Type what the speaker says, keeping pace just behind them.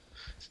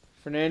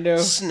Fernando, you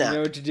know Snap,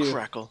 what to do.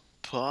 crackle,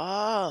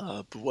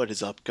 pop. What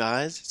is up,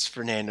 guys? It's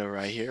Fernando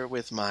right here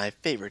with my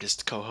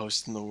favoriteest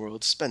co-host in the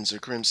world, Spencer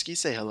Krimsky.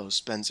 Say hello,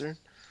 Spencer.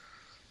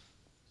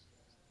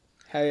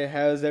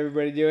 How's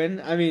everybody doing?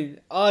 I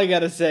mean, all I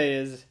gotta say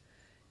is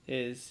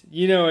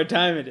you know what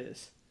time it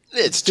is.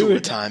 It's It's Tua Tua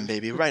time, time.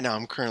 baby. Right now,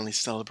 I'm currently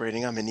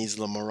celebrating. I'm in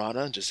Isla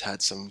Morada. Just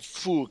had some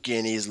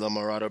fucking Isla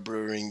Morada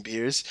brewing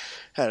beers.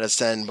 Had a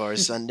sandbar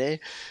Sunday.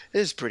 It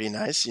is pretty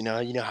nice. You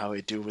know how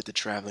we do with the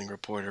traveling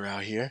reporter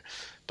out here.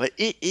 But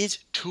it is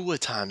Tua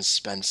time,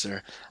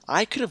 Spencer.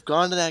 I could have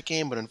gone to that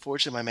game, but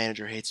unfortunately, my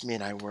manager hates me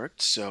and I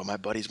worked, so my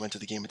buddies went to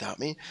the game without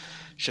me.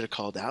 Should have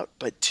called out.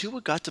 But Tua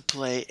got to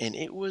play, and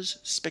it was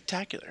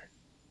spectacular.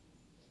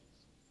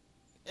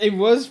 It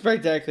was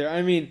spectacular.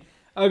 I mean,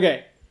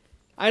 okay,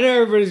 I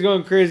know everybody's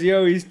going crazy.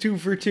 Oh, he's 2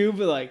 for 2,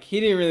 but like he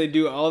didn't really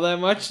do all that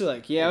much.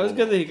 Like, yeah, it Whoa, was whoa,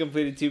 good that whoa. he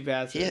completed two He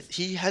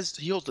passes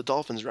he holds the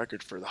Dolphins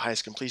record for the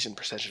highest completion for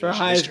percentage in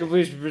highest history.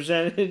 completion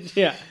percentage.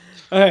 Yeah.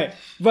 Okay,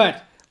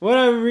 but what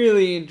I'm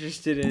really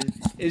interested in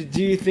is,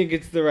 do you think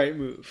it's the right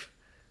move?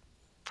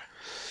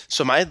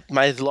 So my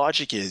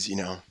logic is,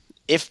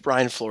 if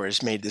Brian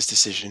Flores made this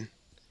decision,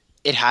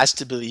 it has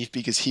to believe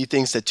because he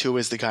thinks that Tua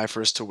is the guy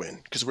for us to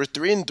win. Because we're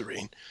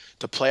 3-3,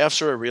 the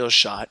playoffs are a real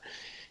shot.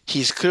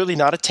 He's clearly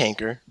not a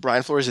tanker.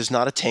 Brian Flores is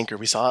not a tanker.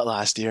 We saw it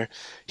last year.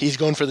 He's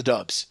going for the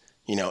dubs.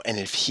 And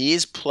if he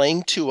is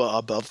playing Tua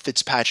above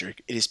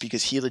Fitzpatrick, it is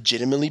because he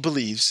legitimately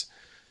believes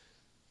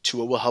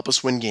Tua will help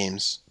us win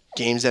games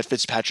that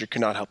Fitzpatrick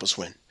could not help us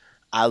win.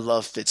 I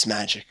love Fitz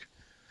magic,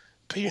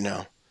 but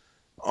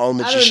all I don't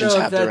magicians know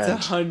if have their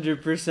that's end.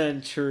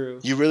 100% true.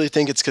 You really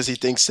think it's because he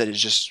thinks that it's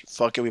just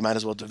fuck it, we might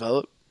as well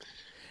develop?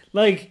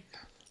 Like,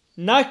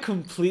 not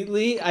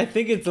completely. I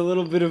think it's a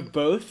little bit of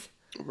both.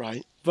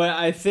 Right. But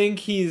I think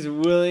he's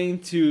willing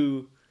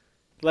to,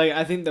 like,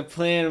 I think the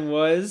plan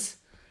was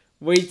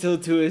wait till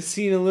Tua's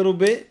seen a little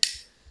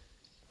bit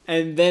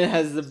and then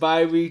has the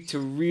bye week to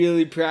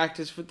really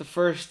practice with the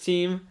first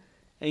team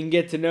and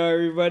get to know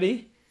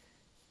everybody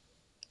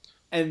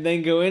and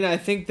then go in. I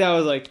think that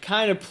was, like,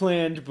 kind of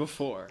planned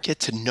before. Get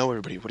to know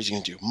everybody. What is he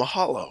going to do?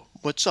 Mahalo.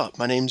 What's up?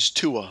 My name's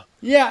Tua.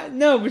 Yeah,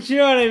 no, but you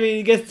know what I mean?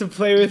 He gets to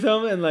play with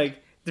them and, like,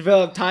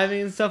 develop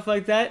timing and stuff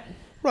like that. I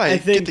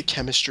Right. Get the think,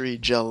 chemistry,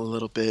 gel a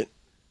little bit,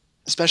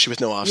 especially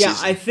with no yeah,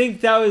 I offseason.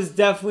 think that was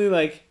definitely,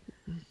 like,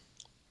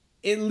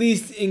 at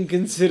least in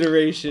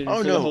consideration Oh,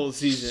 for the no. whole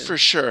season. For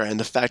sure. And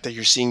the fact that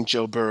you're seeing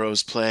Joe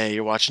Burrows play,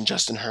 you're watching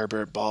Justin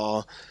Herbert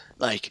ball,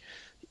 like,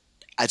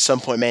 at some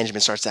point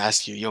management starts to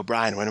ask you, yo,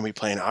 Brian, when are we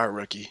playing our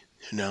rookie?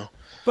 You know?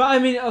 But I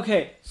mean,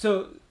 okay,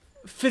 so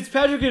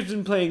Fitzpatrick has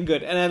been playing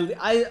good, and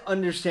I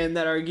understand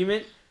that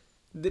argument,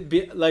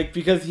 like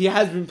because he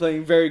has been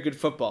playing very good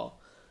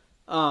football.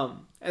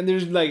 And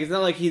there's like it's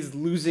not like he's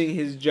losing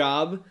his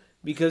job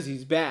because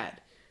he's bad.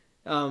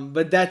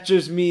 But that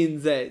just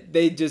means that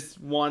they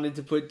just wanted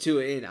to put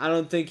Tua in. I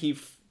don't think he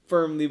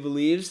firmly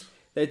believes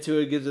that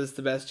Tua gives us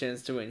the best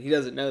chance to win. He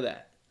doesn't know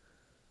that.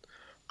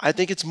 I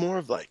think it's more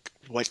of like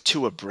what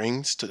Tua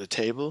brings to the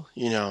table.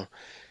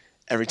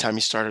 Every time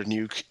you start a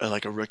new,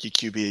 like a rookie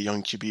QB, a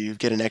young QB, you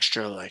get an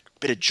extra like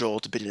bit of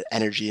jolt, a bit of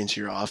energy into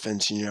your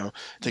offense. The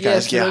Yeah,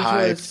 guys so get don't you want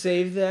to hyped,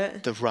 save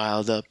that? they're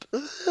riled up.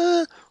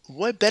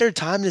 What better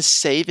time to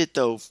save it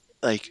though?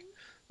 Like,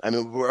 I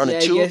mean, Yeah, I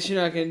guess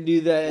you're not gonna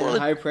do that in we're a on a,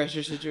 high pressure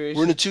we're in a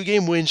situation. 2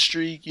 game win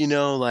streak.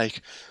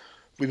 Like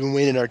we've been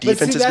winning. Our But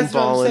defense see, has been that's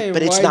what I'm balling, saying.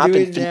 but it's Why not do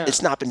been it now?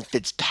 it's not been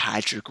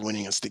Fitzpatrick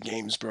winning us the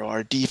games, bro.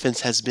 Our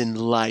defense has been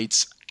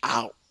lights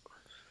out.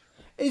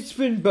 It's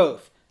been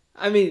both.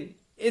 I mean,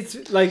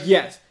 it's like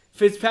yes,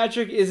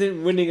 Fitzpatrick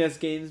isn't winning us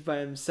games by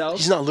He's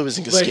himself, not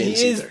losing his but he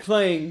games is either.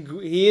 playing.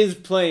 He is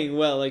playing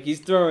well. Like he's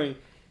throwing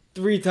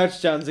 3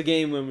 touchdowns a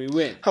game when we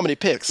win. How many You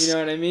picks? know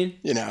what I mean?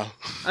 You know.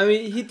 I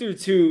mean, he threw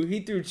two. He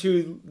threw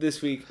two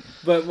this week,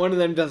 but one of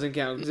them doesn't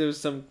count because it was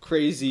some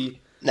crazy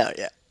No,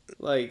 yeah.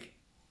 like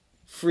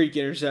freak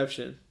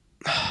interception.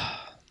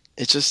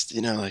 It's just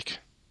like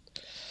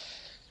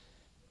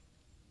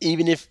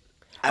even if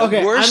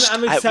Okay, I'm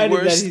at excited that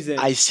worst, he's in.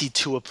 I see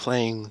Tua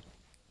playing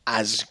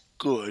as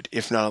good,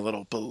 if not a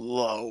little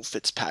below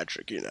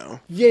Fitzpatrick. Yeah,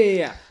 yeah,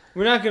 yeah.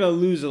 We're not gonna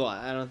lose a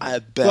lot. I don't think.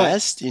 At But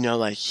best,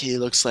 like he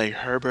looks like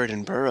Herbert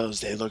and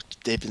Burrows. Looked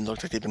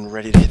like they've been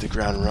ready to hit the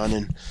ground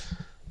running.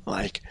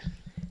 Like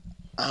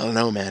I don't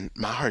know, man.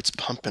 My heart's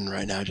pumping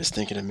right now just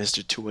thinking of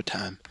Mr. Tua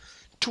time.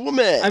 Tua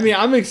man. I mean,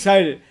 I'm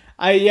excited.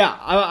 I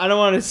don't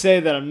want to say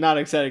that I'm not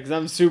excited because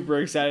I'm super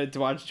excited to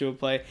watch Tua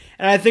play,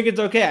 and I think it's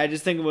okay. I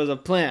just think it was a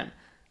plan,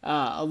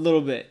 a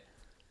little bit.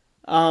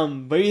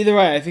 But either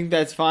way, I think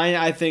that's fine.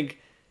 I think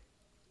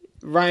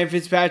Ryan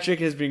Fitzpatrick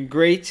has been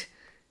great,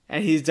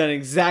 and he's done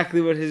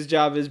exactly what his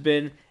job has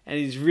been, and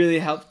he's really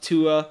helped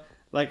Tua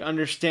like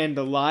understand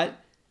a lot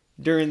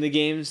during the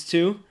games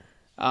too.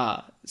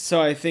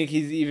 So I think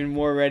he's even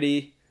more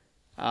ready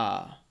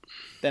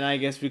than I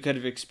guess we could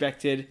have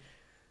expected.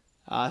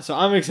 So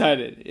I'm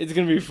excited. It's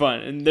gonna be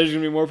fun, and there's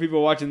gonna be more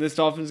people watching this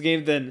Dolphins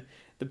game than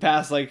the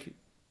past like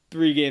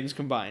 3 games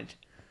combined.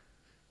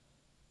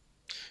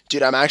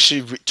 Dude, I'm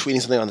actually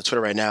tweeting something on the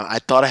Twitter right now. I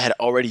thought I had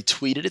already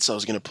tweeted it, so I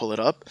was going to pull it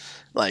up.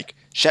 Like,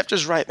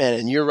 Schefter's right, man,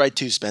 and you're right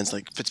too, Spence.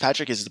 Like,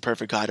 Fitzpatrick is the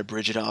perfect guy to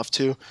bridge it off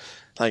to.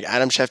 Like,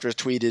 Adam Schefter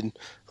tweeted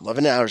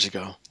 11 hours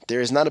ago,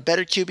 there is not a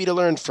better QB to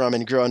learn from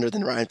and grow under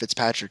than Ryan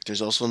Fitzpatrick.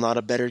 There's also not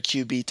a better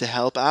QB to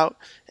help out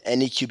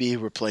any QB who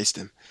replaced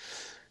him.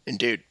 And,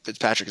 dude,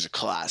 Fitzpatrick is a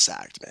class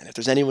act, man. If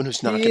there's anyone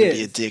who's not going to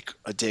be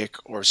a dick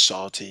or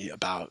salty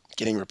about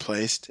getting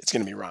replaced, it's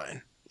going to be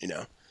Ryan, you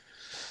know?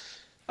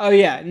 Oh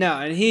yeah, no,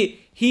 and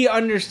he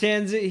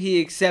understands it,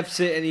 he accepts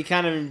it, and he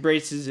kind of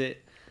embraces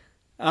it.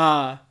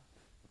 Yeah,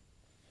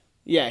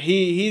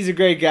 he's a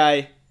great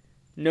guy.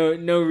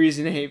 No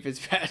reason to hate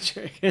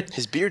Fitzpatrick.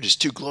 His beard is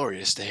too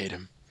glorious to hate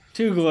him.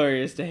 Too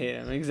glorious to hate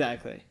him,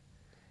 exactly.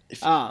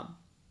 If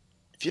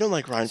you don't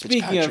like Ryan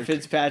Speaking of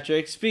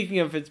Fitzpatrick,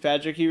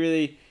 he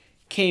really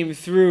came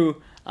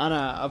through on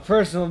a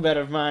personal bet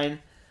of mine.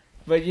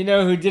 But you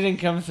know who didn't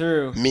come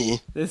through?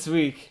 Me. This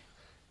week.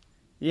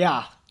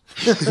 Yeah.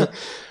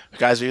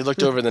 Guys, we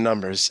looked over the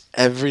numbers.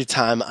 Every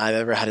time I've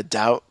ever had a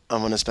doubt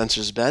on one of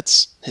Spencer's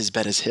bets, his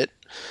bet is hit.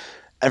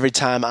 Every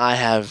time I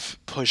have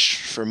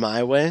pushed for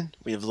my way,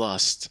 we have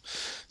lost.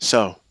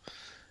 So,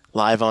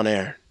 live on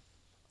air,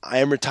 I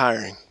am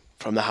retiring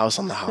from the house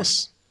on the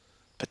house.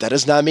 But that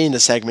does not mean the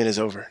segment is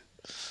over.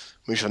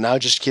 We shall now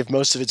just give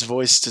most of its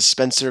voice to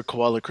Spencer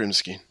Koala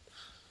Krimsky.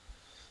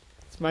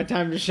 It's my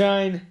time to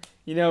shine.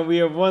 You know, we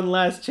have one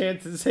last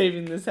chance at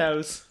saving this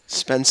house.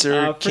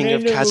 Spencer, King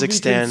of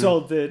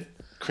Kazakhstan,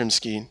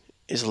 Krimsky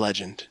is a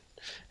legend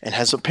and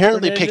has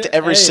apparently picked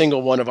every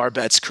single one of our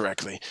bets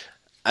correctly,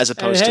 as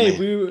opposed to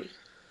me.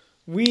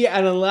 We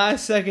at a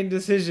last-second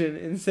decision,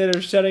 instead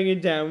of shutting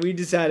it down, we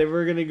decided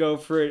we're going to go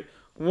for it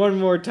one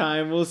more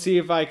time. We'll see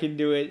if I can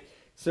do it.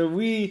 So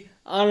we,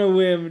 on a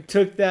whim,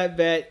 took that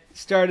bet,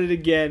 started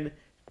again.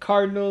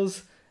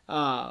 Cardinals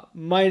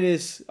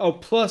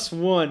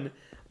 +1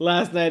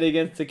 last night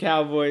against the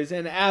Cowboys.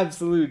 An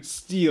absolute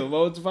steal.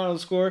 What was the final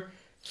score?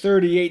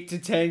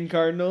 38-10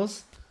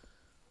 Cardinals.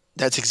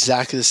 That's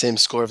exactly the same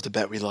score of the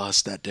bet we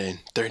lost that day.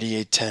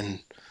 38-10.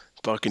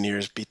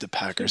 Buccaneers beat the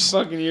Packers.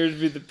 God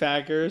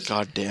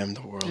damn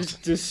the world.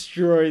 Just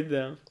destroyed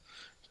them.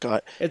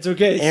 God. It's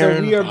okay.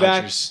 Aaron so we are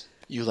Rodgers, back.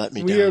 You let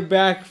me down. We are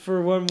back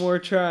for one more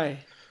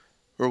try.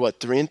 We're what,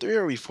 3-3 or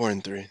are we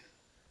 4-3?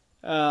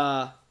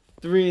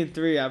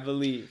 3-3, I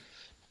believe.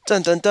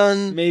 Dun dun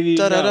dun. Maybe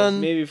dun, dun,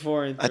 dun. Maybe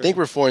 4-3. I think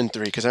we're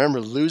 4-3 because I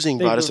remember losing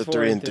brought us to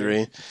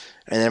 3-3,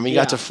 and then we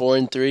got to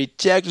 4-3.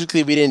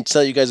 Technically, we didn't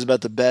tell you guys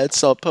about the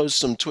bets. I'll post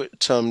some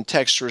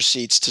text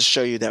receipts to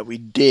show you that we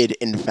did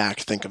in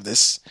fact think of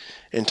this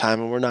in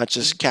time, and we're not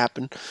just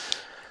capping.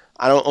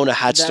 I don't own a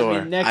hat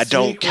store. I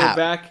don't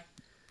cap.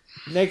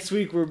 Next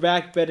week we're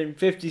back betting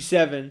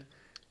 57.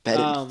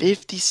 Betting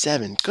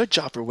 57. Good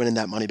job for winning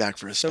that money back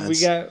for us,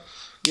 Spence. So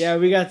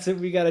we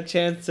got a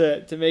chance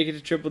to make it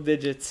to triple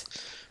digits.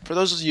 For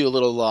those of you a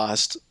little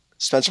lost,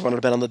 Spencer wanted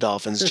to bet on the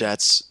Dolphins,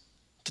 Jets,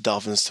 the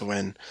Dolphins to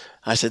win.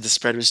 I said the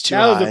spread was too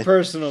high. That was a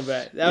personal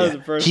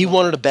bet. He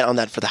wanted to bet on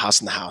that for the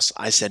house in the house.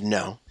 I said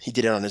no. He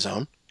did it on his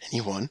own, and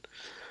he won.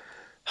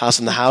 House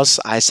in the house,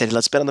 I said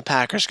let's bet on the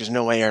Packers because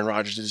no way Aaron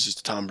Rodgers loses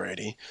to Tom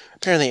Brady.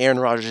 Apparently Aaron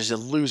Rodgers is a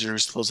loser who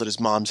still lives at his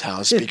mom's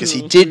house because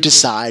he did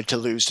decide to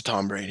lose to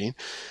Tom Brady.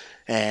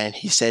 And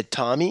he said,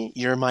 Tommy,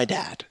 you're my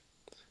dad.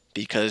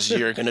 Because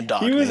you're going to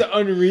dog me. He was me.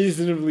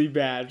 Unreasonably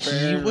bad for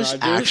Aaron Rodgers. He was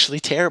actually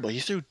terrible. He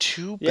threw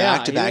 2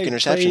 back-to-back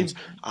interceptions.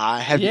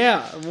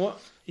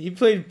 He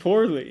played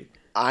poorly.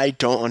 I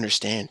don't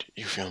understand.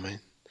 You feel me?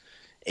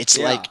 It's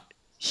like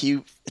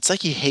he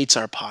hates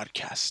our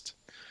podcast.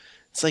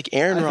 It's like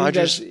Aaron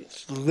Rodgers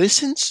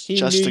listens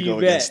just to go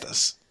against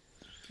us.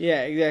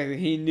 Yeah, exactly.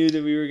 He knew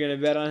that we were going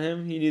to bet on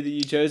him. He knew that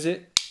you chose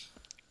it.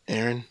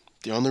 Aaron,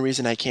 the only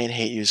reason I can't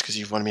hate you is because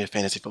you've won me a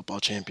fantasy football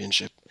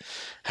championship.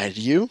 I had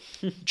you,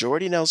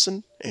 Jordy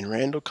Nelson, and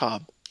Randall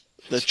Cobb.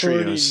 The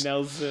trios.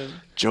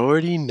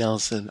 Jordy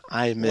Nelson.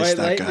 I miss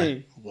that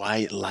guy.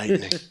 White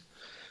Lightning.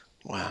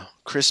 Wow.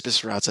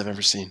 Crispest routes I've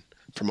ever seen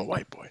from a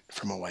white boy.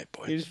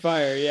 He was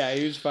fire. Yeah,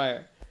 he was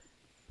fire.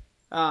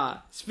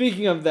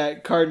 Speaking of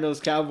that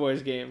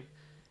Cardinals-Cowboys game,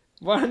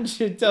 why don't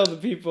you tell the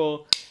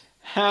people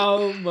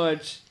how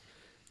much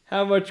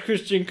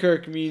Christian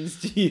Kirk means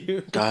to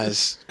you?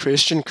 Guys,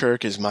 Christian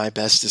Kirk is my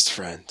bestest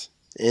friend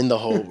in the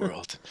whole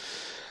world.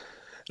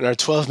 In our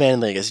 12-man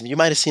league, as you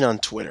might have seen on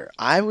Twitter,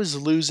 I was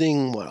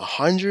losing,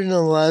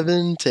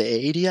 111 to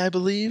 80, I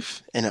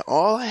believe? And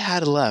all I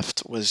had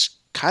left was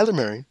Kyler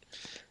Murray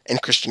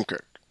and Christian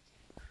Kirk.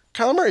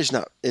 Kyler Murray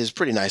is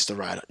pretty nice to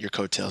ride your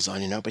coattails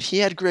on, but he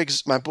had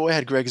my boy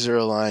had Greg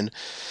Zuerlein.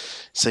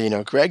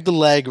 So, Greg the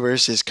Leg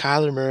versus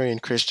Kyler Murray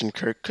and Christian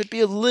Kirk could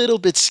be a little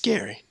bit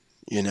scary,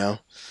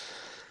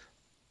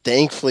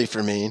 Thankfully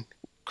for me,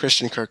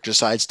 Christian Kirk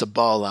decides to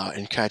ball out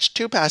and catch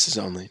 2 passes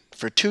only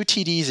for 2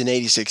 TDs and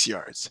 86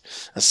 yards.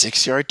 A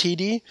 6-yard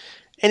TD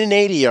and an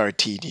 80-yard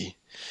TD.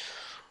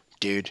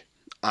 Dude,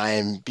 I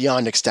am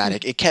beyond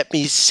ecstatic. It kept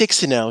me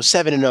 6-0,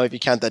 7-0 if you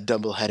count that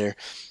doubleheader.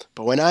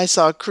 But when I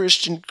saw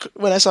Christian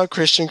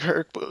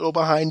Kirk go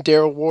behind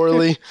Daryl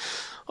Worley,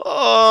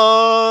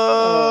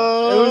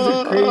 It was a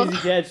Oh, crazy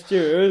catch too.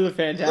 It was a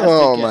fantastic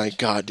oh catch. my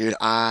God, dude!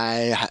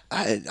 I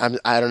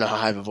don't know how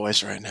I have a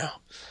voice right now.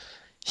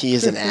 He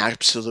is an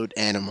absolute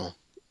animal.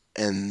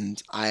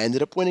 And I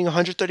ended up winning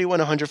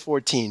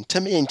 131-114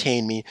 to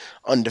maintain me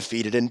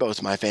undefeated in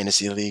both my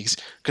fantasy leagues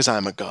because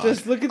I'm a god.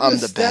 Just look at the I'm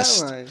the stat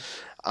best. line.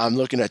 I'm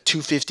looking at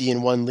 250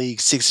 in one league,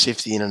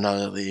 650 in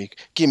another league.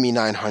 Give me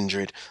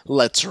 900.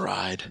 Let's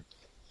ride.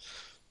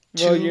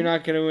 Well, you're Two.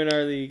 not gonna win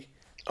our league.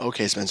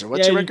 Okay, Spencer.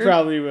 What's Yeah, your you record?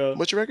 probably will.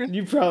 What's your record?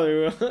 You probably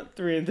will.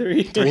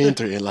 3-3.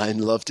 3-3. I'd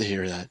love to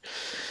hear that.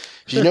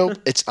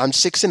 I'm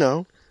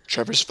 6-0.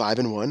 Trevor's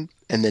 5-1,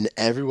 and then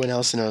everyone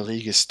else in our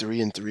league is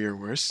 3-3 or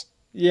worse.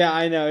 Yeah,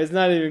 I know. It's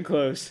not even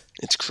close.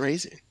 It's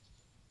crazy.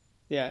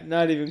 Yeah,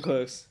 not even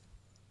close.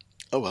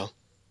 Oh well.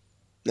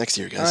 Next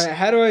year, All guys. right,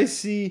 how do I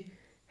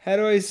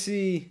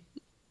see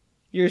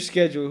your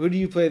schedule? Who do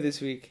you play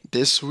this week?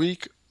 This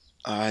week,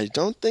 I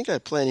don't think I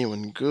play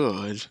anyone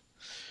good.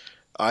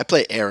 I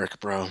play Eric,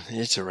 bro.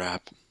 It's a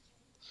wrap.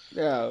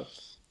 Oh,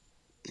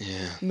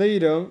 Yeah. no, you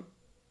don't.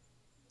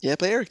 Yeah, I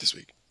play Eric this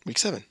week. Week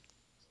 7.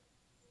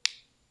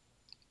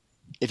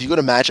 If you go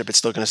to matchup, it's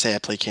still going to say I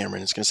play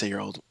Cameron. It's going to say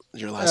your last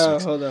Oh,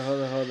 week's. hold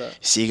on.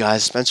 See,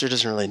 guys, Spencer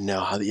doesn't really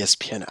know how the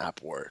ESPN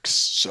app works.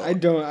 So, I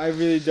don't. I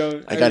really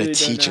don't. I gotta really don't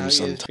teach know him how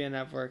sometime. ESPN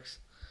app works.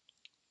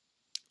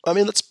 I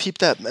mean, let's peep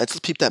that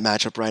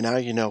matchup right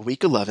now.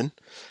 Week 11.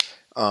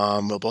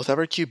 We'll both have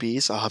our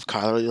QBs. I'll have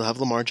Kyler. You'll have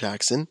Lamar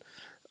Jackson.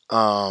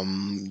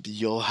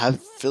 You'll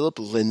have Philip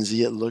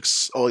Lindsay. It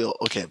looks.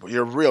 Okay.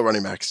 Your real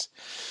running backs.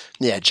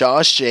 Yeah,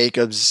 Josh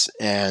Jacobs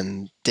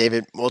and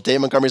David. Well,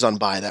 David Montgomery's on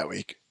bye that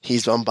week.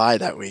 He's on bye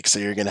that week, so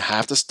you're gonna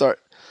have to start.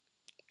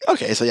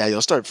 Okay, so yeah,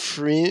 you'll start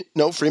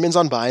Freeman's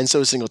on bye, and so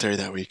is Singletary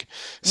that week.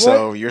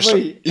 So What? you're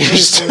Wait, you're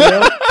for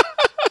real?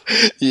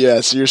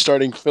 yeah, so you're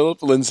starting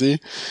Philip Lindsay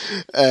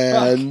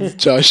and Fuck.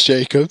 Josh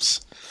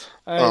Jacobs.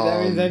 All right,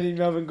 that means I need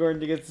Melvin Gordon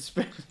to get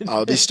suspended.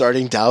 I'll be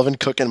starting Dalvin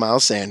Cook and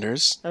Miles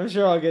Sanders, I'm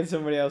sure I'll get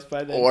somebody else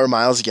by then. or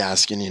Miles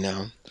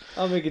Gaskin.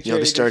 I'll make a trade You'll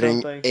be or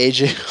starting something.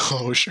 AJ.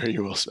 Oh, sure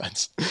you will,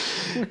 Spence.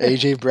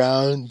 AJ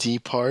Brown, D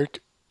Park,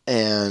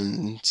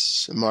 and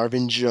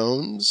Marvin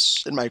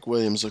Jones and Mike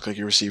Williams look like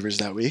your receivers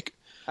that week.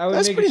 I would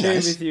That's make a pretty trade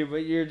nice. with you, but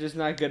you're just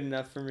not good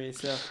enough for me.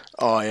 So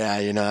Oh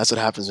yeah, that's what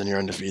happens when you're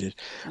undefeated.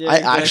 yeah,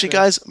 Actually,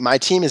 guys, my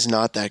team is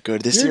not that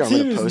good this your year. I'm team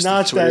gonna is post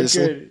not it to Twitter.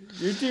 that good.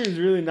 Your team is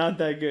really not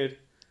that good.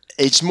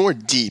 It's more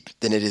deep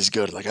than it is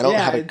good. Like I don't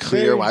Yeah, have a it's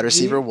clear very wide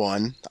receiver deep.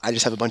 1. I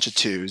just have a bunch of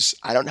 2s.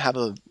 I don't have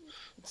a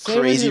Same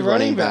with crazy your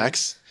running back.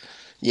 backs.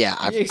 Yeah,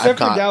 I've Except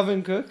for got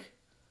Dalvin Cook.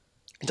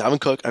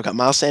 Dalvin Cook. I've got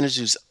Miles Sanders,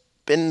 who's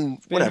been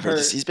whatever.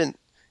 hurt.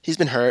 He's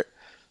been hurt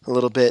a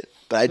little bit,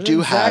 but I And do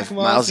then Zach have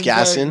Moss Miles and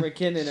Gaskin. Jerick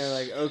McKinnon are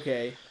like,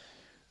 okay.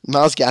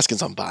 Miles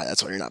Gaskin's on bye.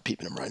 That's why you're not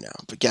peeping him right now.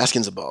 But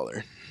Gaskin's a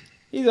baller.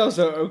 He's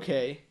also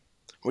okay.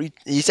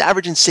 He's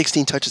averaging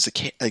 16 touches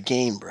a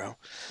game, bro.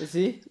 Is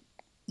he?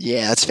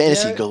 Yeah, that's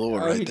fantasy Yeah. galore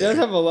right He there. does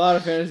have a lot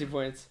of fantasy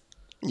points.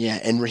 Yeah,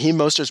 and Raheem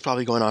Mostert's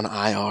probably going on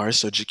IR,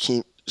 so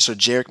Jerick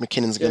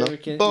McKinnon's Jerick gonna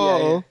McKinnon,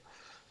 ball. yeah.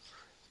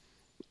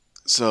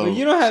 So But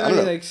you don't have I any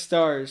know. like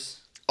stars.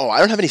 Oh, I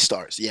don't have any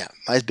stars. Yeah,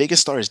 my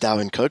biggest star is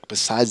Dalvin Cook.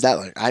 Besides that,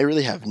 like I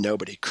really have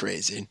nobody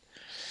crazy.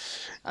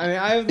 I mean,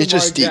 I have It's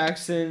Lamar just deep.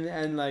 Jackson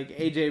and like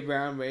AJ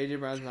Brown, but AJ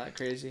Brown's not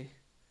crazy.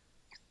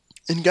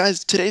 And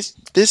guys,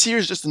 this year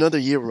is just another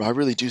year where I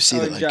really do see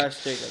that like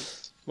Josh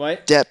Jacobs.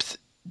 What?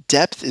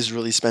 depth is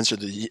really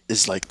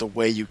is like the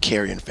way you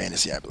carry in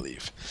fantasy, I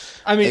believe.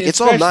 I mean, Like,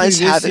 it's all nice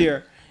this having-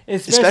 year.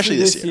 Especially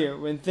this year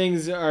when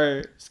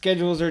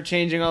schedules are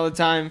changing all the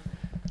time.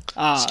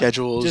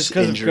 Schedules, just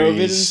because of COVID and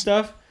injuries,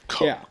 stuff.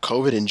 Yeah.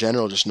 COVID in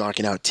general, just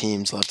knocking out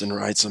teams left and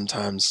right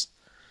sometimes.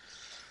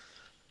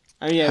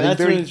 I mean, yeah, Having that's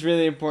very- when it's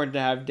really important to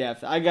have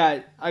depth. I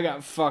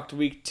got fucked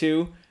week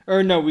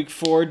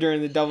 4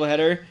 during the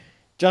doubleheader,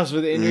 just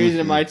with injuries,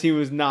 and my team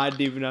was not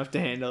deep enough to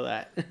handle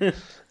that.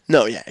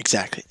 No, yeah,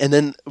 exactly. And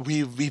then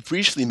we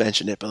briefly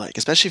mentioned it, but like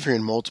especially if you're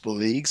in multiple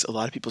leagues, a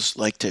lot of people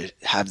like to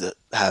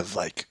have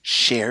like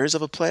shares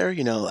of a player.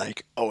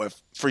 Like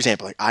if for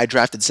example, like I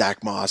drafted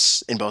Zach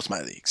Moss in both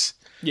my leagues.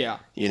 Yeah.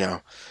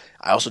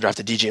 I also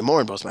drafted DJ Moore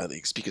in both my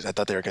leagues because I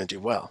thought they were going to do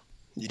well.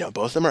 Both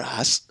of them are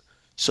ass.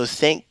 So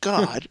thank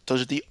God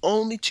those are the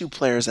only 2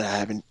 players that I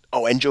haven't.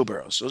 Oh, and Joe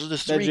Burrows. Those are the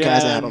 3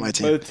 guys I have on my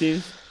team. Both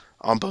teams.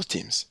 On both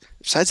teams.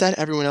 Besides that,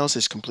 everyone else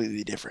is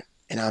completely different.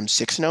 And I'm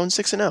 6-0 and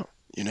 6-0.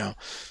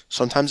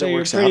 Sometimes So it you're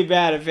works pretty out.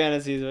 bad at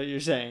fantasy, is what you're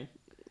saying.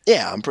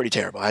 Yeah, I'm pretty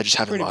terrible. I just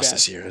haven't Pretty lost bad.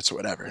 this year. It's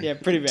whatever. Yeah,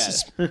 pretty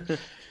It's bad. just-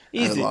 I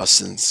haven't Easy. lost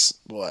since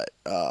what?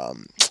 I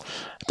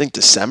think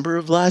December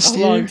of last A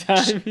year. long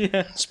time.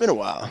 Yeah. It's been a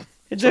while.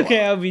 It's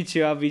okay. I'll beat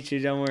you.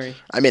 Don't worry.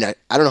 I mean, I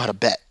don't know how to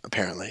bet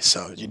apparently,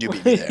 so you do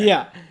beat me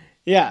there.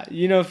 Yeah.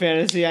 You know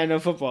fantasy. I know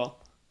football.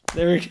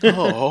 There we go.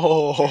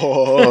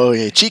 Oh,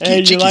 yeah, cheeky, Hey,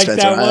 you cheeky like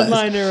Spencer. that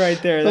one-liner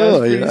right there? That was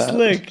pretty yeah.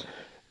 slick.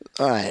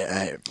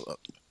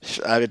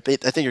 I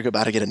think you're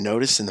about to get a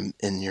notice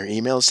in your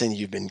email saying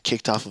you've been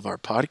kicked off of our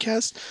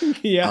podcast.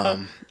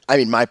 Yeah. I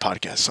mean my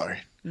podcast. Sorry.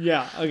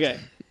 Yeah. Okay.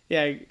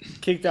 Yeah.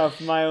 Kicked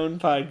off my own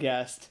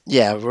podcast.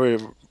 Yeah,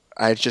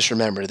 I just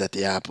remembered that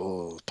the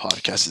Apple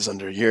podcast is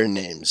under your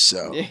name,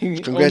 so Only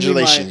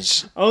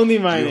congratulations. Only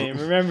my You- name.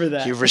 Remember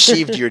that. You've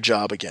received your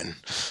job again.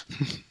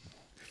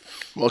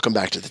 Welcome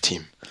back to the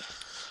team.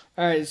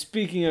 All right.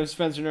 Speaking of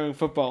Spencer knowing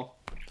football,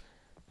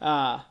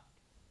 I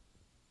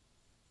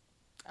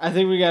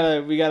think we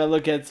gotta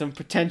look at some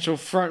potential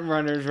front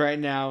runners right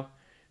now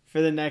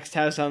for the next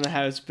House on the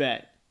House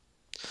bet.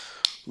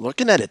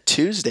 Looking at it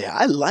Tuesday,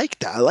 I like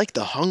that. I like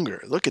the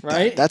hunger. Look at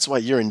Right? that. That's why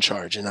you're in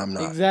charge and I'm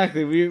not.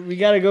 Exactly. We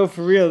gotta go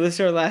for real. This is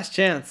our last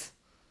chance.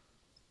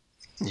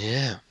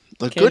 Yeah.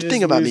 The Can't good just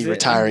thing about lose me it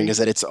retiring and is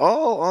that it's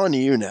all on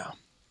you now.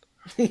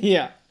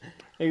 Yeah.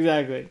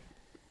 Exactly.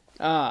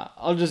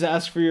 I'll just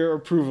ask for your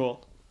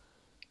approval.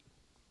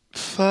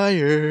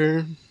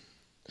 Fire.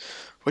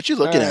 What you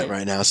looking All at right.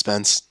 right now,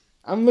 Spence?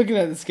 I'm looking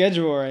at the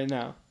schedule right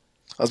now.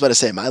 I was about to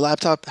say, my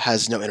laptop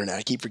has no internet.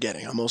 I keep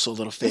forgetting. I'm also a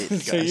little faded,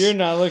 guys. So you're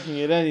not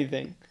looking at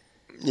anything.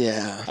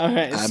 Yeah.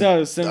 Okay,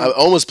 I'm- so I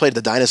almost played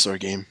the dinosaur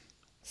game.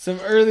 some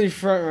early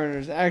front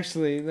runners.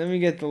 Actually, let me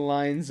get the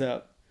lines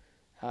up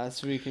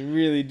so we can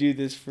really do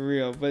this for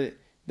real. But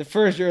the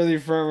first early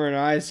front runner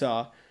I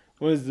saw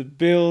was the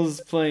Bills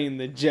playing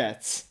the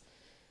Jets.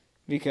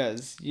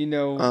 Because you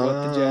know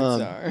what the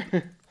Jets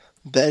are.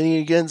 Betting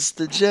against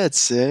the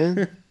Jets,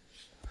 eh?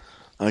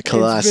 A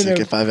classic, it's been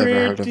a if I've ever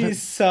heard of pretty it.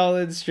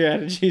 solid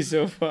strategy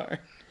so far.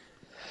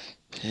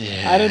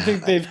 Yeah. I don't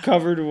think they've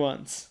covered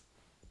once.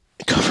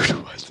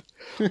 Covered what?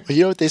 Well,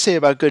 you know what they say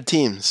about good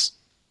teams?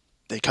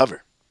 They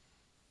cover.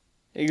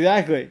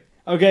 Exactly.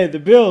 Okay, the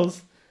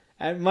Bills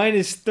at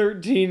minus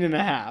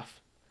 13.5.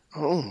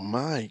 Oh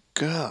my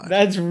god.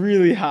 That's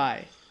really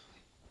high.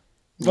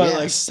 But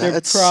Yes, they're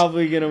that's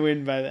probably gonna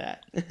win by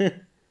that.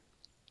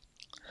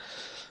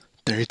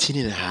 13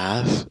 and a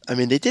half. I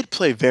mean, they did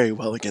play very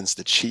well against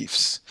the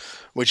Chiefs,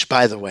 which,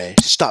 by the way,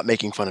 stop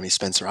making fun of me,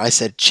 Spencer. I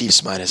said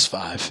Chiefs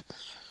 -5.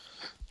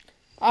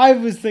 I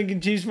was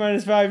thinking Chiefs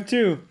 -5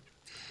 too.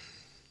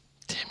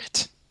 Damn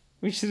it.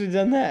 We should have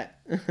done that.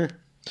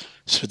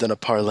 Should have done a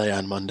parlay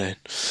on Monday.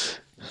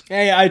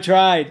 Hey, I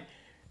tried.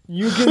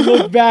 You can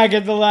look back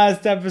at the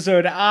last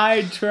episode.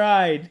 I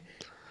tried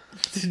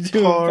to do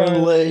a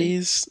parlay.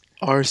 Parlays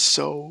are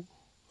so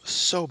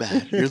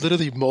bad. You're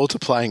literally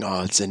multiplying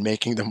odds and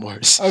making them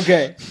worse.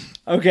 Okay.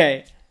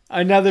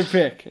 Another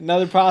pick.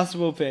 Another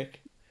possible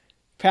pick.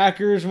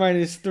 Packers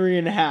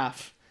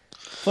 -3.5.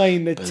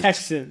 Playing the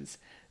Texans.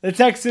 The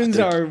Texans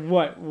are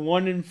what,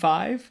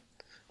 1-5?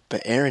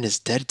 But Aaron is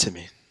dead to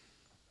me.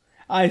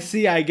 I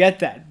see, I get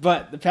that.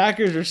 But the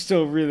Packers are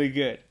still really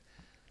good.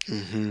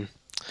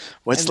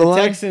 What's And the the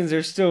line? Texans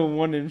are still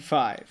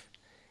 1-5.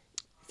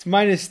 It's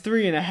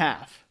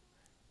 -3.5.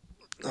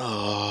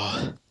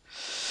 Oh,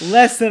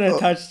 Less than a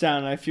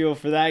touchdown, I feel,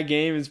 for that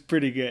game is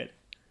pretty good.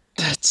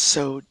 that's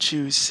so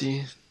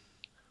juicy.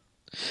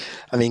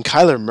 I mean,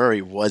 Kyler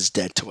Murray was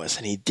dead to us,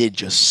 and he did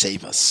just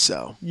save us,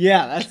 so.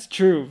 Yeah, that's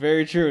true.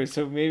 Very true.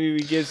 So maybe we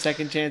give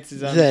second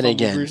chances on Then Fumble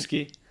again,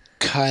 Brewski.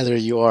 Kyler,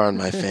 you are on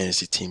my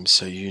fantasy team,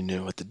 so you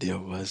knew what the deal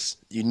was.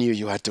 You knew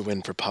you had to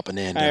win for Papa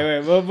Nando. All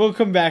right, wait. We'll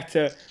come back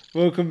to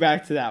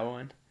that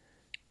one.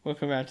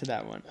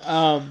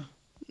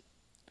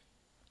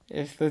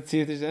 Let's see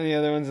if there's any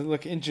other ones that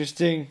look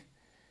interesting.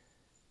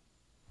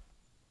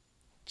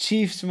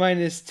 Chiefs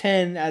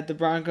 -10 at the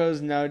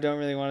Broncos. No, don't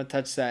really want to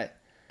touch that.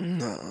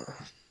 No.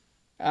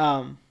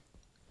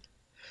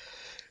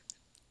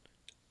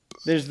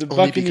 There's the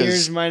Only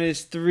Buccaneers because-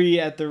 -3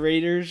 at the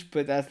Raiders,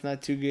 but that's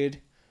not too good.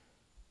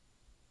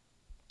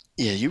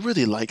 Yeah, you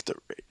really like the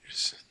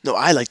Raiders. No,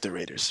 I like the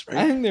Raiders, I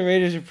right? think the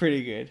Raiders are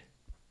pretty good.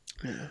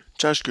 Yeah.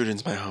 Josh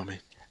Gruden's my homie.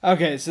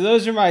 Okay, so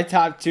those are my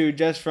top two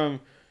just from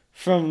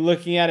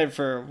looking at it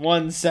for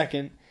 1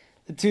 second.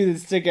 The two that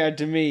stick out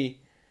to me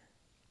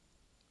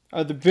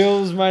are the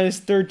Bills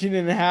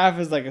 -13.5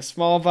 is like a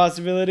small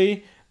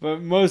possibility, but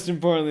most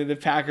importantly, the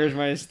Packers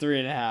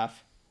 -3.5.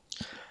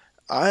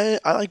 I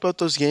like both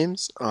those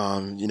games.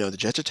 The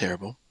Jets are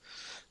terrible.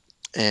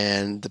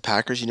 And the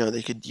Packers,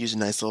 they could use a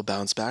nice little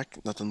bounce back.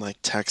 Nothing like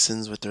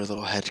Texans with their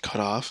little head cut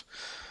off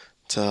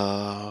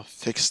to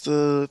fix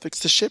the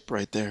ship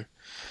right there.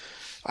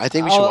 I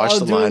think we should watch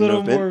the line I'll do a little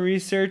movement. more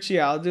research.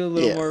 Yeah, I'll do a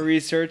little Yeah. more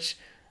research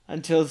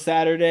until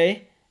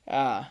Saturday.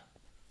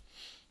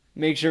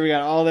 Make sure we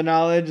got all the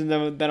knowledge, and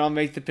then I'll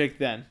make the pick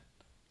then.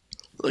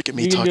 Look at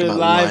me You can talking do it about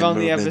live line on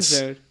the movements,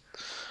 episode.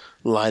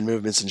 line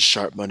movements and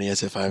sharp money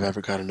as if I've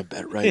ever gotten a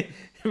bet right.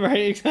 Right,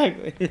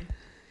 exactly.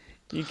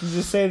 You can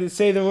just say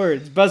the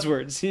words,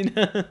 buzzwords,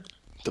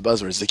 The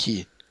buzzword's the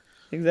key.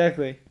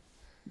 Exactly.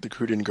 The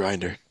Gruden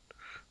grinder.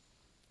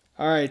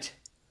 All right.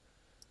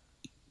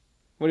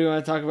 What do you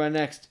want to talk about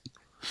next?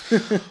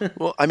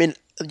 Well, I mean,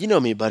 you know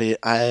me, buddy.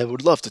 I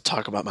would love to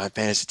talk about my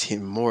fantasy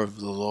team, more of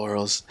the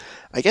laurels.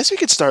 I guess we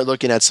could start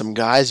looking at some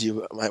guys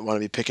you might want to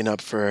be picking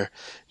up for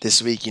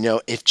this week.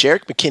 If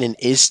Jerick McKinnon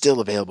is still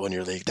available in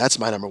your league, that's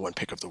my number one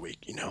pick of the week.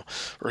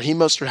 Raheem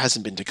Mostert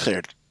hasn't been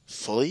declared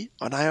fully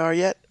on IR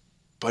yet,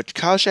 but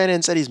Kyle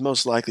Shanahan said he's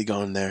most likely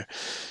going there.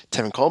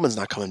 Tevin Coleman's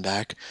not coming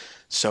back,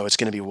 so it's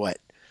going to be what?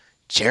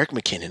 Jerick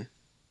McKinnon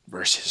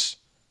versus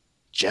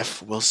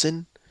Jeff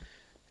Wilson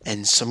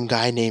and some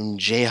guy named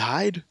Jay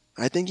Hyde.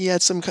 I think he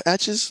had some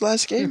catches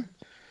last game.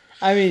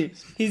 I mean,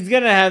 he's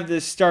gonna have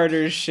the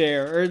starter's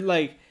share, or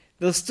like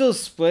they'll still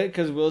split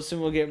because Wilson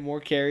will get more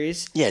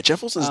carries. Yeah,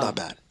 Jeff Wilson's not Um,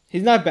 bad.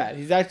 He's not bad.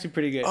 He's actually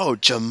pretty good. Oh,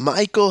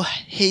 Jamichael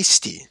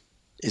Hasty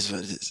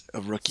is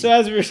a rookie. So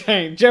as we were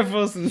saying, Jeff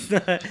Wilson's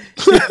not.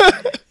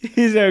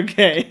 He's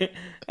okay.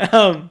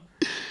 But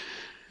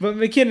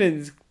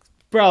McKinnon's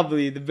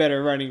probably the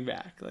better running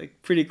back,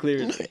 like pretty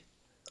clearly.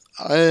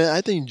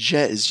 I think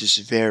Jet is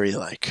just very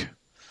like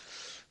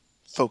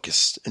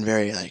focused and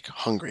very like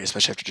hungry,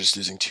 especially after just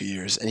losing 2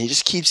 years, and he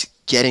just keeps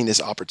getting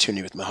this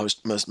opportunity with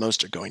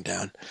Mostert going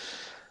down.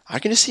 I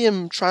can just see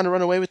him trying to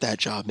run away with that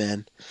job,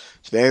 man.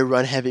 It's very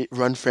run heavy,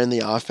 run friendly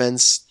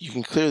offense. You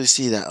can clearly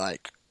see that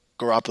like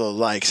Garoppolo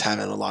likes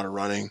having a lot of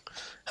running,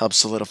 helps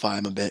solidify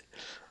him a bit.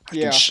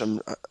 Yeah.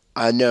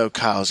 I know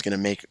Kyle's gonna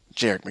make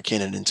Jerick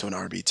McKinnon into an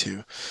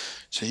RB2,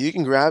 so you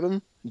can grab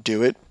him,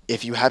 do it.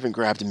 If you haven't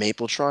grabbed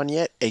Mapletron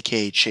yet,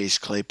 aka Chase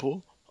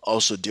Claypool,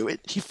 also do it.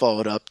 He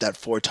followed up that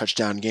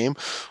 4-touchdown game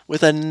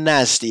with a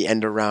nasty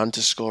end around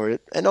to score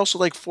it, and also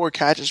like 4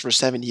 catches for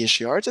 70-ish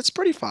yards. That's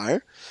pretty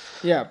fire.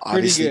 Yeah, pretty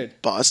Obviously, good.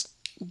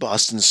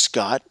 Boston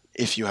Scott,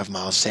 if you have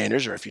Miles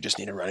Sanders or if you just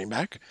need a running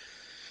back.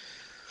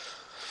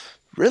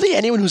 Really,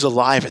 anyone who's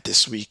alive at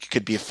this week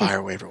could be a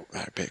fire waiver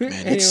pick,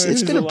 man.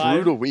 It's been a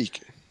brutal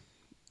week.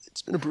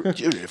 It's been a brutal.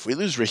 Dude, if we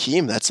lose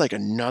Raheem, that's like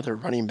another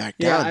running back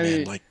down, man.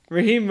 Mean, like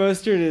Raheem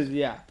Mostert is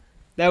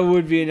that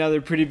would be another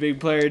pretty big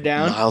player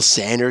down. Miles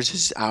Sanders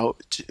is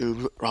out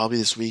probably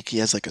this week. He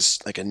has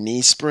like a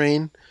knee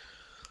sprain.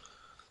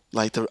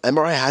 Like the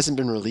MRI hasn't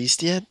been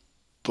released yet,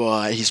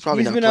 but he's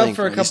probably not been playing out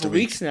for a couple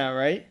weeks now,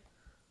 right?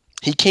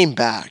 He came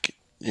back,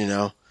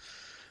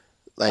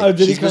 Like,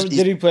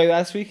 did he play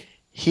last week?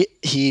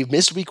 He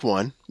missed week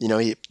 1.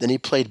 Then he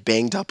played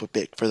banged up a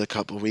bit for the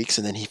couple of weeks,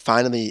 and then he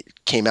finally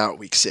came out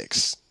week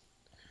 6.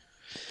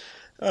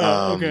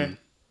 Oh, okay.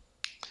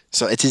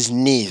 So it's his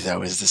knee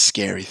though is the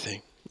scary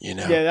thing,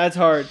 Yeah, that's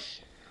hard.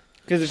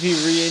 Because if he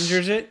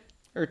re-injures it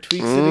or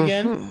tweaks it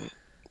again,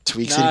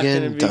 tweaks it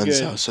again, done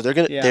good. so. They're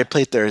they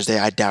play Thursday.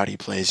 I doubt he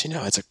plays.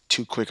 It's like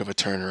too quick of a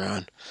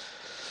turnaround.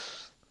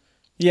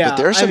 Yeah, but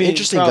there are some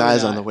interesting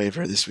guys on the not.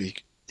 waiver this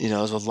week.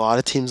 There's a lot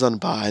of teams on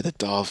bye. The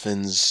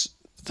Dolphins,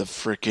 the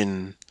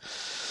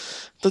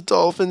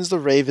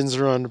Ravens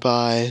are on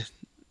bye.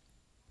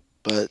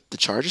 But the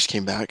Chargers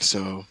came back,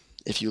 so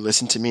if you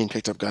listened to me and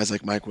picked up guys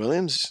like Mike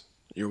Williams,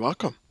 you're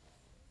welcome.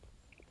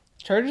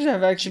 Chargers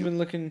have actually been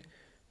looking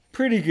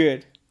pretty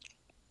good.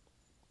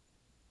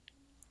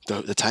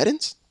 The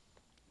Titans?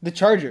 The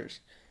Chargers.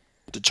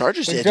 The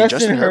Chargers, like yeah.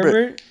 Justin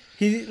Herbert,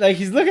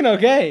 he's looking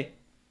okay.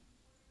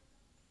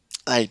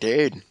 Like,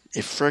 dude,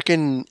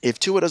 if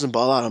Tua doesn't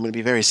ball out, I'm gonna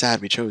be very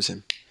sad we chose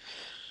him.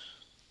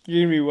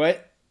 You're gonna be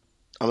what?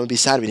 I'm gonna be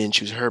sad we didn't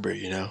choose Herbert.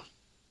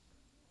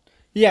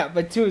 Yeah,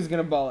 but Tua's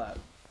gonna ball out.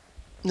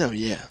 No,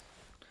 yeah.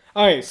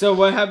 All right, so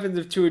what happens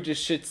if Tua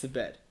just shits the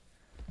bed?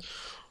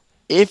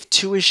 If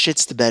Tua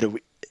shits the bed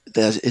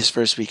his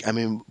first week, I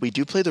mean, we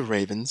do play the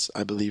Ravens,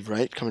 I believe,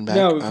 right? Coming back.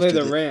 No, we play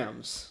the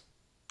Rams.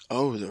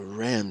 Oh, the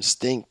Rams!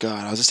 Thank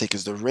God. I was gonna say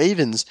because the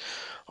Ravens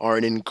are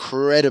an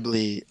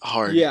incredibly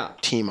hard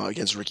team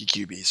against rookie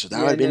QB, so that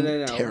would have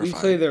been terrifying. We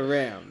play the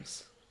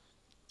Rams.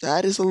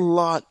 That is a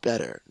lot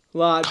better.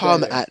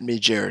 Come at me,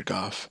 Jared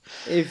Goff.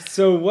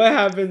 What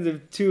happens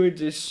if Tua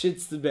just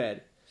shits the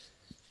bed?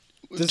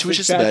 Does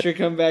Fitzpatrick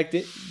come back?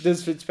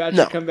 Does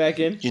Fitzpatrick come back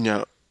in?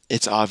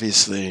 It's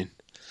obviously.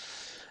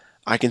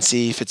 I can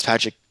see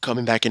Fitzpatrick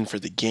coming back in for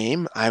the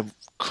game. I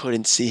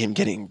couldn't see him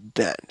getting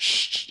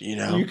benched.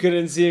 You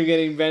couldn't see him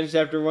getting benched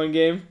after one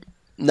game.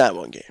 Not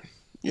one game.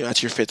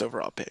 That's your 5th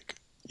overall pick.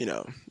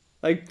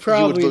 Like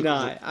probably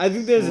not. I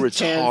think there's a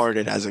chance.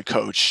 Retarded as a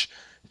coach.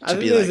 I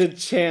think there's a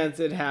chance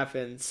it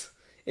happens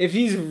if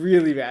he's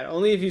really bad.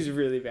 Only if he's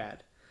really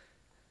bad.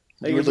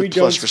 Like if we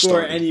don't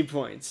score any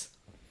points.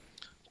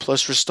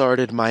 Plus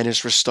restarted,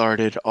 minus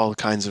restarted, all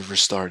kinds of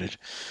restarted.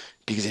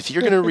 Because if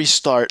you're gonna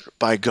restart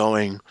by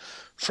going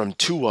from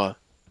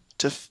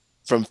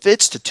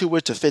Fitz to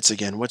Tua to Fitz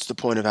again, what's the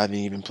point of having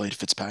even played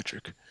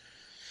Fitzpatrick?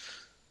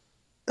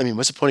 I mean,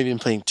 what's the point of even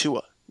playing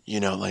Tua?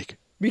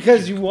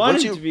 Because you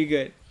want him to be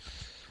good.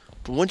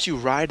 But once you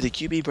ride the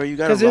QB, bro, you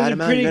gotta ride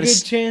him out. There's a pretty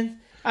good chance.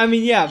 I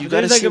mean, yeah, but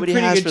there's like a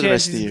pretty good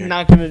chance he's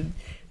not gonna.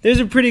 There's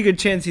a pretty good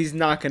chance he's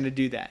not gonna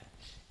do that.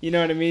 You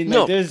know what I mean?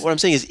 No, what I'm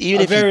saying is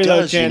even if he does, very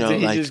low chance that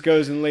he just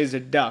goes and lays a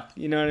duck.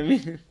 You know what I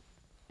mean?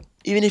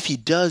 Even if he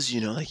does,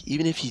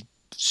 even if he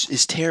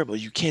is terrible,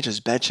 you can't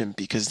just bench him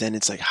because then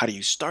it's like, how do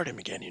you start him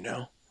again?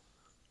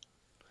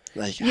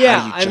 Like,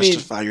 how do you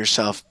justify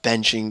yourself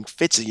benching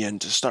Fitz again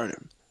to start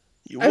him?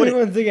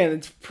 Once again,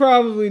 it's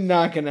probably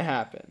not going to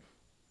happen.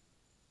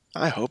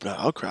 I hope not.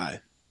 I'll cry.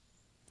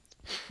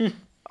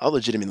 I'll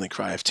legitimately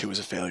cry if 2 is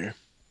a failure.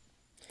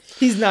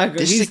 He's not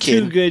good. He's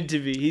too good to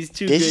be. He's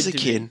too good to be. This is a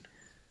kid,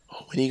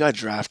 when he got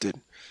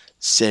drafted,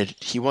 said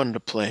he wanted to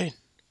play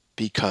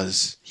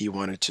because he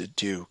wanted to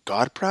do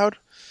God proud,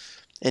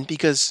 and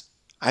because,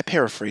 I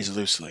paraphrase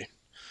loosely,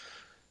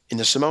 in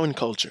the Samoan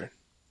culture,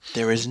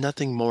 There is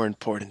nothing more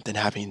important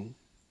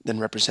than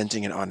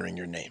representing and honoring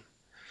your name.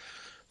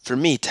 For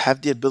me to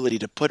have the ability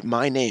to put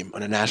my name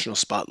on a national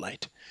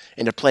spotlight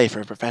and to play for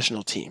a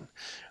professional team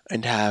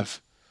and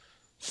have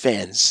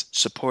fans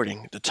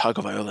supporting the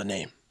Tagovailoa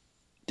name,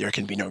 there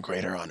can be no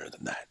greater honor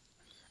than that.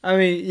 I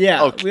mean,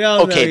 yeah, Okay, we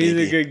all know okay, he's a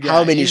baby. good guy.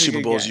 How many He's a Super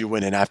good Bowls guy. you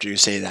winning after you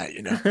say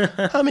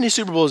that? How many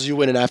Super Bowls you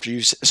winning after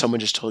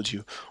someone just told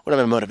you what am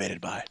I motivated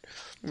by?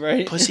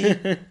 Right? Pussy,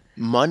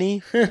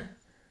 money,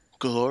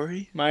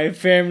 glory, My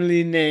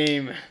family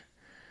name.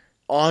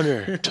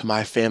 honor to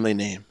my family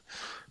name.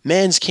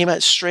 Man's came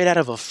out straight out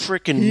of a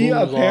freaking He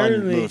Mulan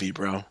apparently movie,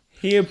 bro.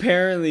 he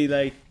apparently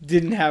like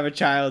didn't have a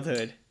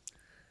childhood.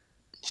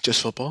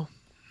 Just football.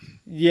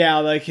 Yeah,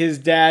 like his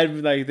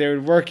dad, like they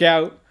would work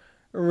out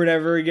or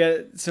whatever,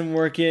 get some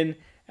work in,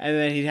 and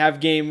then he'd have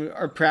game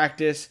or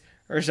practice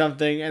or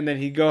something, and then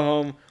he'd go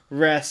home,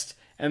 rest,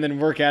 and then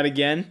work out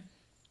again.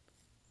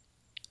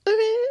 I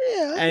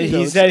mean, yeah. And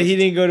he said he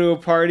didn't go to a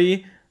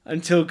party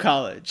until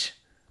college.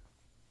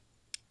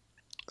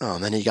 Oh,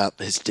 and then he got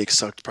his dick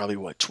sucked probably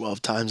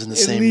 12 times in the At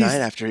same least- night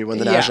after he won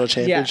the national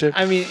championship.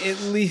 Yeah. I mean, at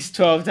least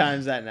 12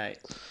 times that night.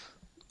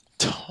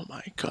 Oh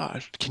my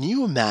god! Can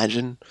you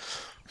imagine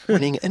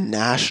winning a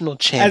national As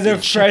championship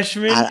a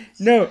freshman? at-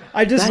 No,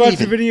 I just not watched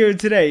even- the video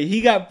today.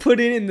 He got put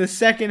in the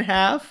second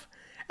half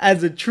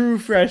as a true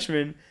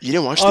freshman You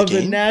didn't watch the of the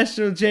game,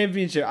 national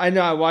championship. I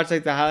know I watched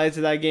like the highlights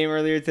of that game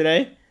earlier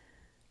today.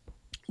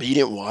 but you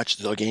didn't watch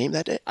the game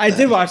that day. I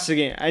did watch the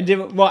game. I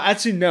did. Well,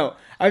 actually, no.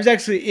 I was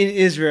actually in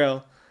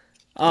Israel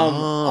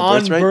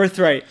on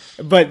Birthright.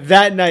 But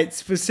that night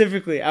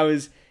specifically, I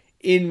was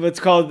in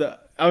what's called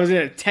I was in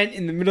a tent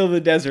in the middle of the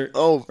desert.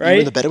 Oh, right? you were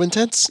in the Bedouin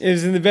tents? It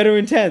was in the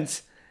Bedouin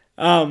tents.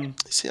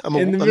 See, I'm a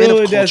In the man middle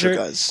of of the culture, desert.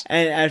 guys.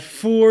 And at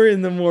 4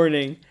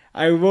 a.m,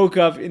 I woke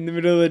up in the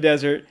middle of the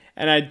desert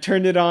and I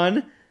turned it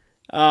on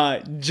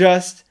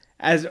just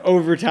as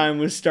overtime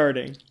was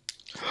starting.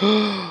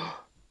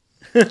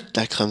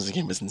 That Clemson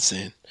game was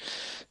insane.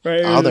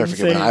 Right? It I'll was never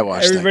forget when insane. I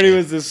watched that Everybody game.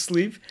 was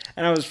asleep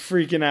and I was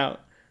freaking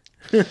out.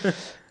 When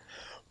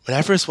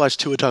I first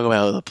watched Tua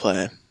Tagovailoa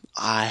play,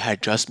 I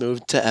had just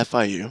moved to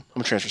FIU.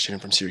 I'm a transfer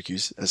student from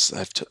Syracuse, as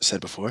I've said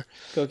before.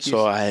 Go Qs.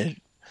 So I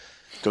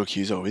go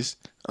Qs always.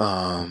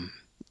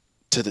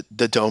 To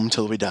the dome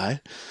till we die.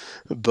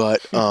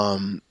 But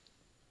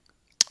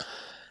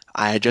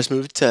I had just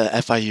moved to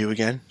FIU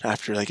again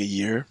after like a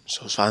year.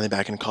 So I was finally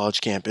back in college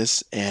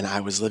campus, and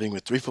I was living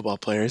with 3 football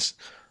players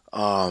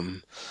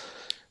on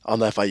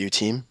the FIU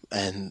team.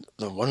 And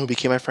the one who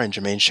became my friend,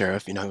 Jermaine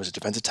Sheriff, he was a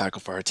defensive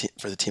tackle for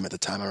the team at the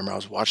time. I remember I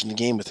was watching the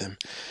game with him,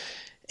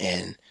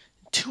 and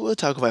Tua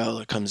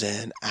Tagovailoa comes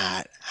in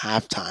at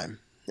halftime.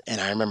 And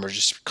I remember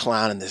just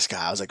clowning this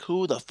guy. I was like,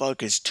 who the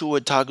fuck is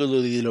Tua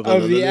Tagovailoa?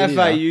 Of the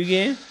FIU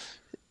game?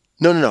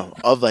 No.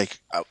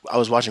 I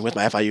was watching with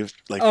my FIU of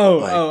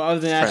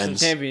the national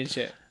friends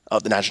championship.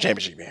 of the national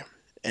championship game.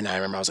 And I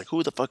remember I was like,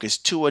 who the fuck is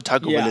Tua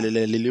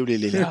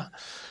Tagovailoa?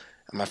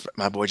 And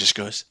my boy just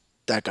goes,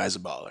 that guy's a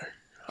baller.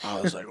 I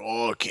was like,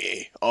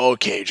 okay,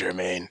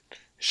 Jermaine.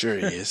 Sure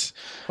he is.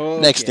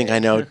 Okay. Next thing I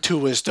know,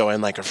 Tua's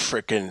throwing like a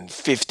freaking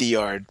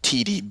 50-yard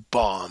TD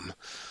bomb.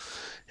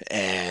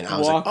 And I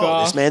was Walk like, oh,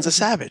 off. this man's a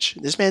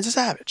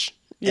savage.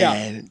 Yeah.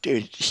 And,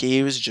 dude,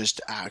 he was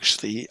just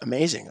actually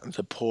amazing.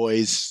 The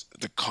poise,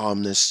 the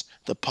calmness,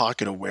 the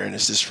pocket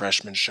awareness this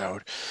freshman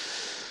showed.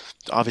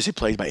 Obviously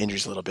plagued by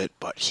injuries a little bit,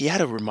 but he had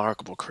a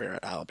remarkable career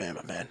at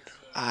Alabama, man.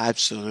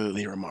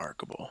 Absolutely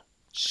remarkable.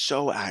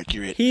 So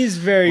accurate. He's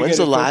very good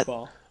at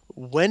football.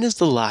 When is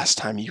the last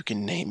time you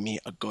can name me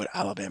a good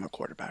Alabama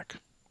quarterback?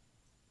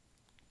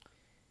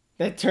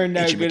 That turned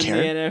out A.J. good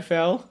McCarron? in the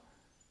NFL.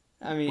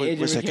 I mean, A.J.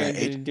 was that guy, McCarron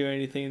didn't do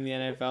anything in the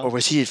NFL. Or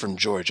was he from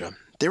Georgia?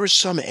 There was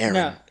some Aaron.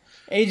 No.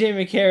 A.J.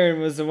 McCarron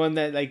was the one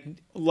that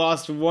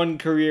lost one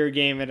career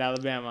game at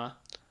Alabama.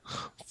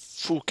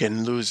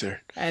 Fucking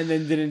loser. And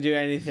then didn't do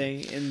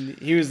anything. And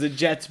he was the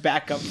Jets'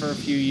 backup for a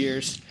few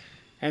years.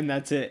 And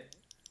that's it.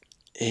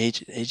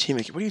 A.J.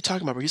 McCarron. What are you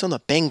talking about, bro? He's on the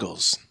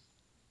Bengals.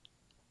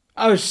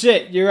 Oh,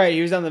 shit. You're right.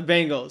 He was on the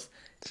Bengals.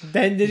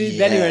 Then Then he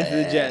went to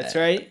the Jets,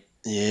 right?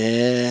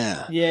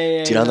 Yeah.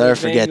 Yeah. Dude, I'll never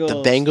forget.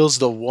 The Bengals,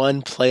 the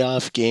one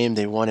playoff game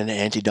they won in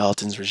Andy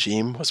Dalton's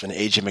regime was when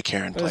A.J.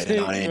 McCarron played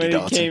and not Andy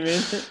Dalton. Came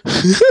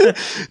in?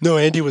 No,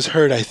 Andy was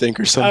hurt, I think,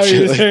 or some Oh, he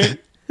shit was like hurt.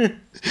 that.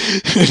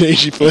 And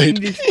A.J.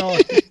 played.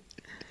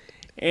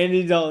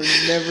 Andy Dalton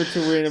never to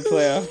win a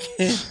playoff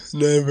game.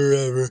 Never,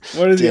 ever.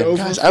 What is he, Damn, 0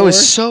 for guys, 4? I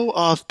was so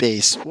off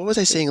base. What was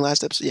I saying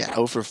last episode? Yeah,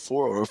 0 for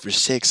 4 or 0 for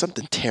 6.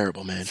 Something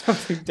terrible, man.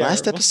 Something terrible.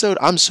 Last episode,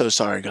 I'm so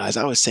sorry, guys.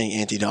 I was saying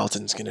Andy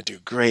Dalton's going to do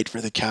great for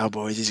the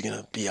Cowboys. He's going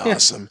to be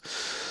awesome.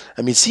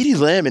 I mean, CeeDee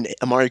Lamb and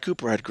Amari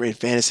Cooper had great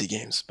fantasy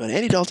games, but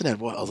Andy Dalton had,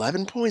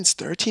 11 points,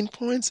 13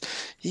 points?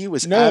 He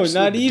was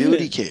not even.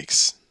 booty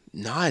kicks.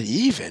 Not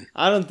even.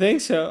 I don't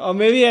think so. Oh,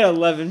 maybe he had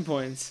 11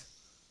 points.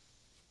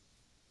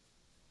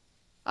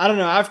 I don't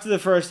know. After the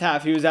first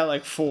half, he was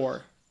at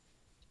 4.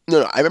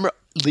 No, I remember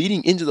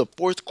leading into the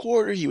fourth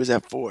quarter, he was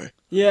at 4.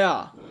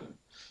 Yeah.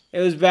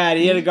 It was bad.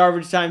 He had a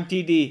garbage time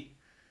TD.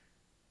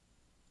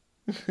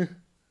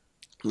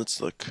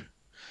 Let's look.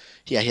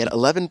 Yeah, he had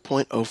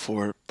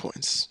 11.04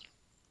 points.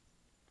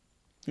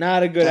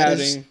 Not a good That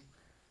outing. is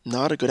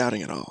not a good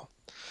outing at all.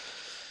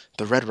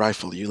 The Red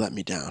Rifle, you let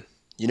me down.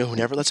 You know who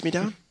never lets me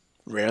down?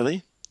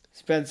 Rarely.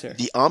 Spencer.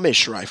 The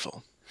Amish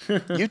Rifle.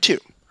 You too.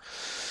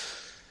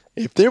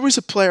 If there was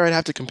a player I'd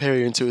have to compare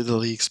you to in the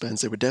league,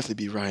 Spence, it would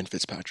definitely be Ryan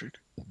Fitzpatrick.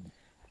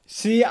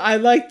 See, I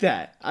like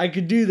that. I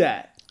could do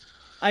that.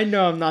 I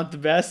know I'm not the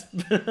best.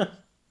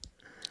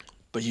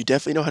 But you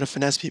definitely know how to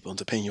finesse people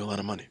into paying you a lot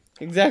of money.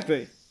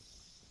 Exactly.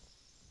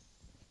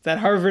 That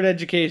Harvard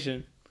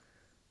education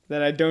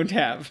that I don't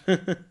have.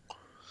 I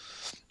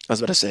was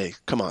about to say,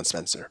 come on,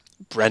 Spencer.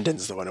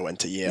 Brendan's the one who went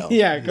to Yale.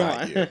 Yeah, come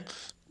not on. you.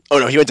 Oh,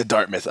 no, he went to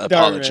Dartmouth.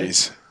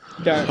 Apologies.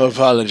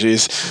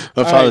 Dartmouth.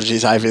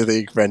 Apologies, Ivy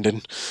League,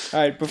 Brendan. All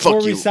right, before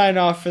Fuck we you. sign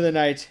off for the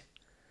night,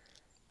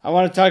 I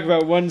want to talk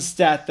about one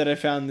stat that I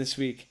found this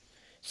week.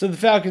 So the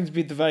Falcons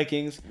beat the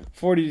Vikings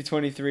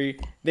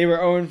 40-23. They were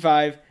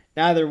 0-5.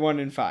 Now they're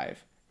 1-5.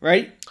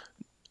 Right?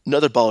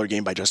 Another baller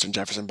game by Justin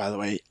Jefferson, by the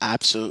way.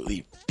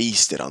 Absolutely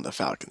feasted on the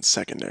Falcons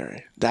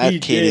secondary.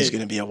 That kid is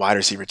going to be a wide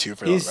receiver, too,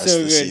 for the rest so of the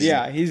good. season.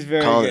 Yeah, he's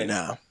very Calling good. it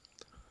now.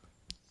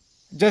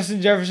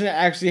 Justin Jefferson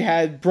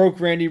actually broke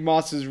Randy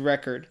Moss's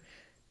record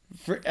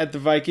at the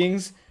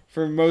Vikings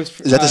for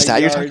most Is that the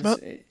stat yards. you're talking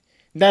about?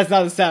 That's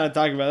not the stat I'm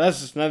talking about. That's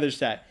just another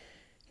stat.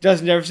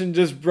 Justin Jefferson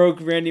just broke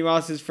Randy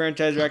Moss's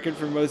franchise record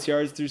for most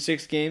yards through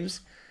 6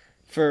 games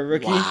for a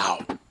rookie.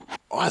 Wow.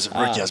 Oh, as a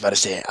rookie, I was about to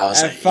say, I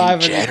was At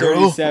like, in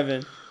general?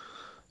 537.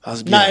 I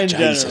was Not like, in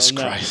Jesus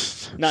general, no.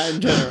 Christ. Not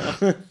in general.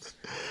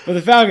 But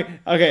the Falcons.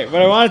 Okay,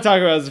 what I want to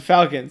talk about is the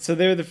Falcons. So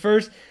they were the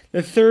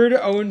third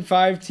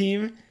 0-5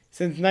 team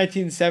since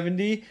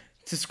 1970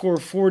 to score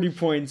 40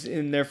 points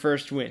in their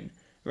first win,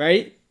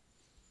 right?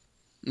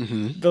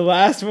 Mm-hmm. The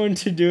last one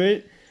to do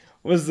it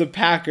was the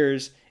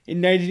Packers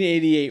in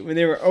 1988 when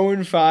they were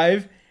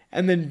 0-5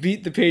 and then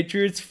beat the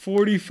Patriots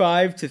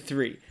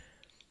 45-3.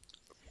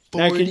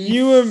 Now, can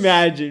you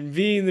imagine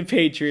being the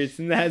Patriots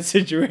in that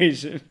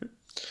situation?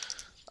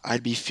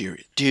 I'd be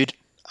furious. Dude,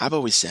 I've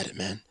always said it,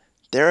 man.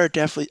 There are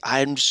definitely...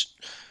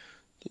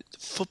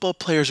 Football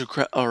players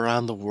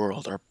around the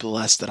world are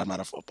blessed that I'm not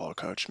a football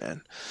coach,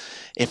 man.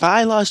 If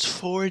I lost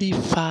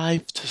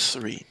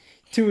 45-3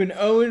 to an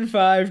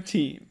 0-5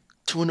 team.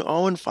 To an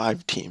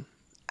 0-5 team,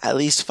 at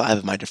least 5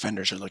 of my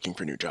defenders are looking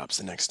for new jobs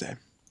the next day.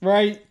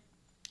 Right?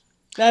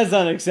 That's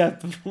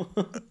unacceptable.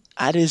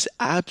 That is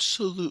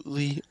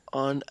absolutely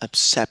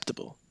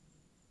unacceptable.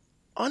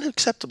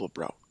 Unacceptable,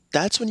 bro.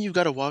 That's when you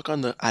got to walk at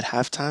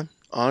halftime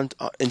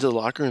into the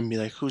locker room and be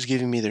like, who's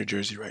giving me their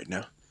jersey right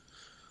now?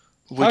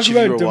 Talk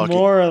about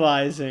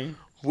demoralizing.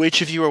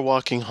 Which of you are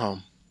walking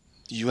home?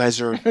 You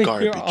guys are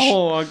garbage. You're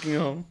all walking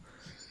home.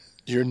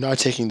 You're not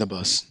taking the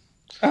bus.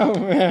 Oh,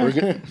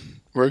 man.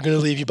 We're gonna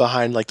leave you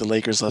behind like the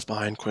Lakers left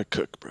behind Quick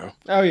Cook, bro.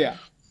 Oh, yeah.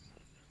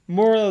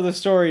 Moral of the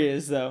story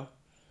is, though,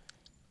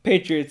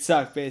 Patriots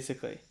suck,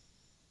 basically.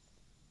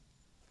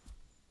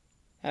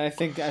 And I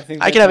think I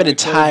could have an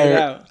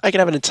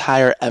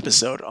entire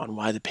episode on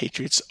why the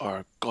Patriots are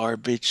a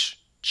garbage,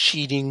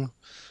 cheating,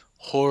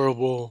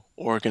 horrible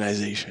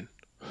organization.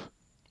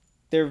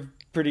 They're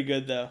pretty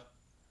good, though.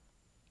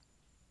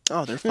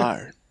 Oh, they're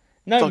fired.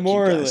 Not Fuck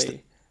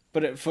morally,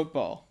 but at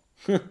football.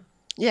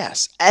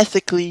 Yes,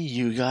 ethically,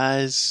 you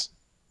guys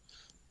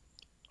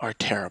are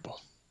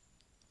terrible.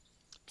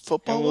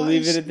 Football. And we'll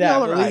leave it at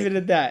that. Leave it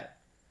at that.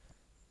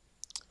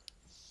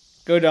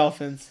 Go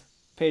Dolphins.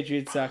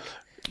 Patriots suck.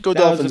 Go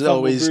Dolphins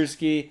always.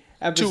 Brewski,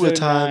 episode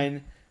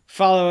 9.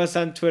 Follow us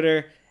on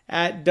Twitter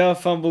at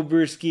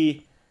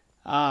 @TheFumbleBrewski.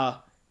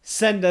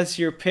 Send us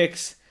your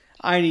picks.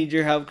 I need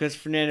your help because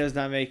Fernando's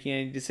not making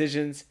any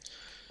decisions.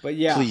 But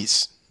yeah,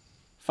 please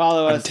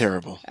follow us. I'm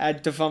terrible.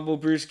 At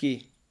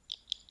 @TheFumbleBrewski.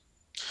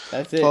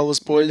 That's it. Follow us,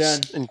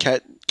 boys, and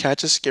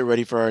catch us. Get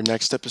ready for our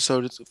next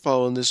episode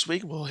following this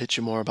week. We'll hit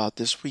you more about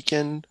this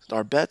weekend,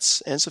 our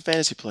bets, and some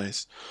fantasy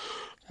plays.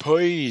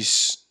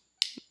 Peace.